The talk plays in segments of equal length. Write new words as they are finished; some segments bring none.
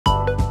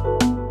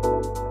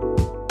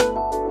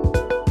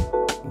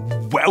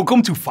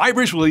Welcome to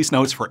Firebase Release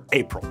Notes for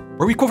April,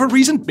 where we cover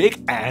recent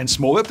big and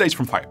small updates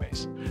from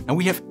Firebase. Now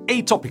we have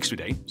 8 topics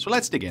today, so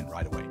let's dig in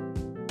right away.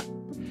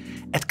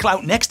 At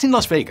Cloud Next in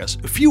Las Vegas,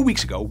 a few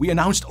weeks ago, we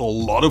announced a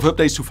lot of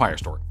updates to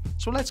Firestore,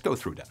 so let's go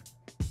through them.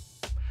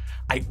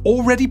 I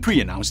already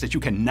pre-announced that you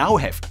can now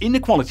have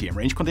inequality and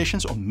range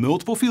conditions on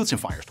multiple fields in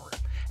Firestore,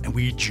 and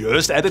we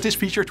just added this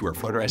feature to our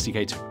Flutter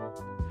SDK too.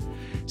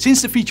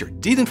 Since the feature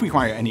didn't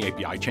require any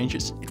API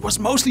changes, it was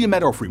mostly a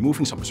matter of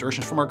removing some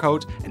assertions from our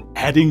code and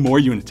adding more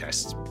unit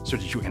tests, so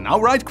that you can now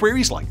write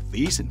queries like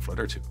these in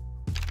Flutter too.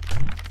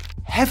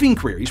 Having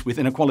queries with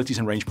inequalities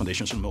and range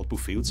conditions on multiple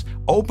fields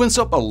opens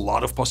up a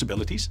lot of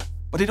possibilities,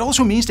 but it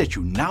also means that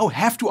you now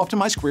have to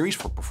optimize queries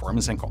for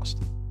performance and cost.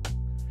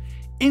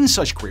 In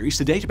such queries,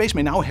 the database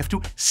may now have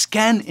to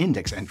scan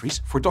index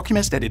entries for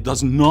documents that it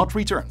does not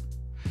return.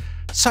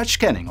 Such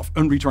scanning of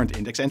unreturned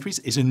index entries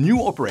is a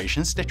new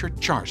operation that you're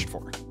charged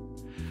for.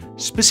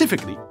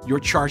 Specifically,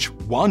 you're charged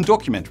 1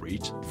 document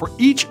read for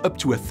each up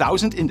to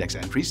 1,000 index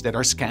entries that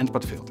are scanned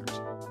but filtered.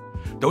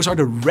 Those are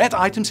the red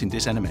items in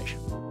this animation.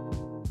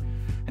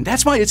 And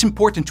that's why it's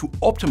important to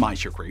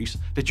optimize your queries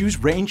that use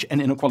range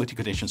and inequality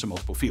conditions in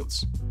multiple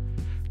fields.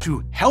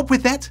 To help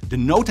with that, the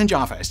Node and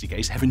Java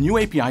SDKs have a new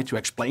API to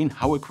explain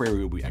how a query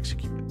will be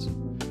executed.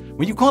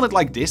 When you call it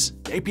like this,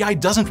 the API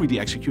doesn't really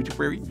execute the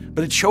query,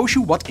 but it shows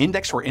you what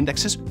index or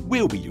indexes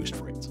will be used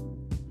for it.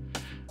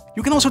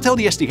 You can also tell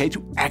the SDK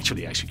to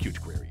actually execute the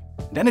query.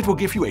 Then it will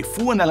give you a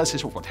full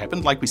analysis of what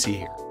happened like we see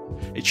here.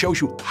 It shows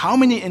you how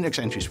many index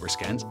entries were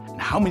scanned and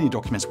how many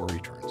documents were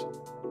returned.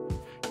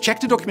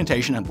 Check the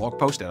documentation and blog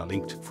post that are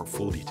linked for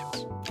full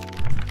details.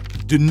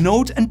 The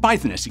Node and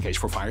Python SDKs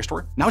for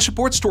Firestore now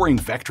support storing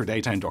vector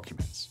data in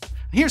documents.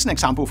 Here's an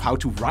example of how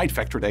to write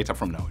vector data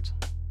from Node.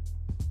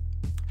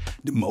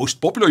 The most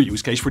popular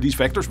use case for these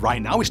vectors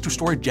right now is to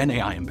store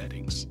GenAI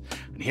embeddings.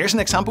 And here's an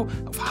example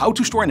of how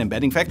to store an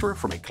embedding vector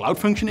from a cloud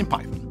function in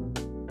Python.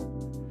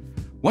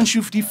 Once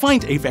you've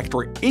defined a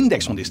vector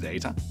index on this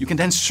data, you can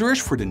then search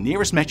for the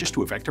nearest matches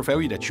to a vector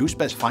value that you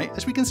specify,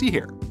 as we can see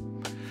here.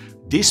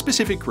 This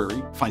specific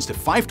query finds the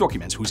 5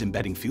 documents whose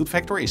embedding field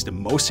vector is the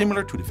most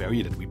similar to the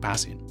value that we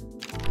pass in.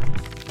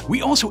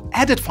 We also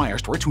added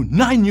Firestore to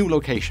 9 new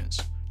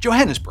locations: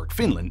 Johannesburg,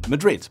 Finland,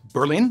 Madrid,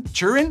 Berlin,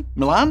 Turin,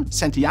 Milan,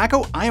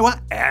 Santiago, Iowa,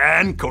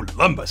 and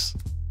Columbus.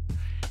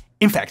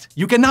 In fact,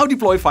 you can now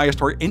deploy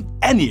Firestore in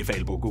any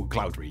available Google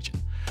Cloud region,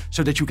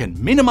 so that you can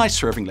minimize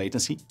serving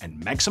latency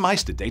and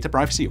maximize the data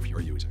privacy of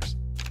your users.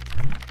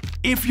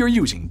 If you're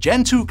using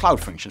Gen 2 Cloud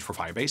Functions for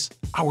Firebase,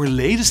 our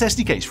latest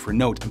SDKs for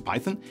Node and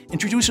Python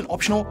introduce an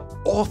optional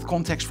auth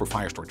context for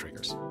Firestore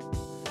triggers.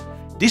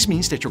 This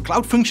means that your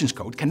Cloud Functions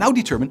code can now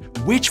determine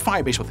which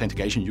Firebase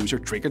authentication user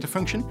triggered the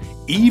function,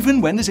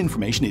 even when this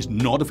information is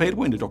not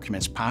available in the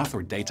document's path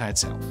or data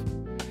itself.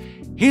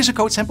 Here's a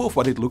code sample of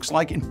what it looks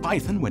like in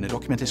Python when a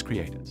document is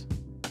created.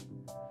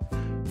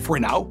 For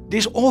now,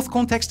 this auth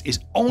context is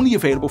only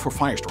available for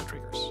Firestore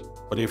triggers.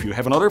 But if you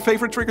have another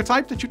favorite trigger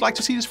type that you'd like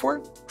to see this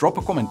for, drop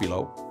a comment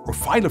below or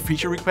file a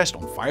feature request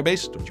on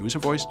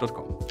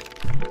firebase.uservoice.com.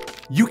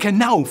 You can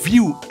now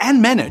view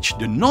and manage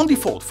the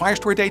non-default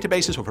Firestore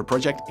databases of a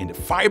project in the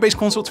Firebase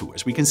console too,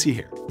 as we can see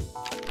here.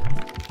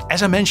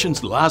 As I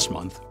mentioned last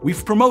month,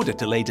 we've promoted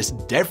the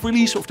latest dev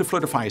release of the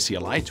FlutterFire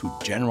CLI to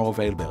general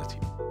availability.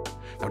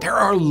 Now there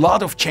are a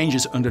lot of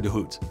changes under the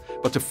hood,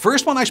 but the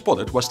first one I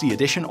spotted was the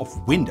addition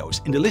of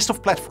Windows in the list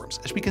of platforms,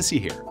 as we can see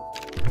here.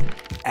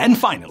 And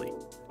finally,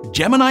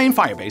 Gemini in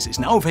Firebase is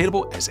now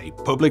available as a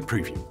public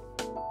preview.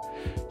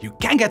 You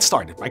can get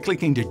started by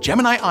clicking the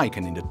Gemini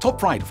icon in the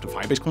top right of the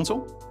Firebase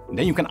console, and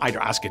then you can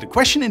either ask it a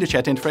question in the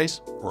chat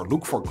interface or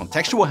look for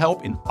contextual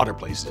help in other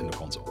places in the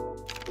console.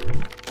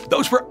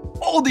 Those were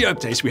all the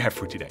updates we have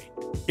for today.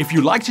 If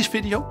you liked this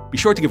video, be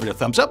sure to give it a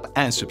thumbs up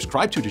and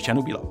subscribe to the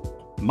channel below.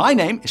 My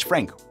name is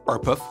Frank or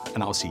Puff,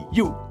 and I'll see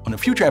you on a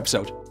future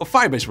episode of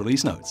Firebase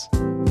Release Notes.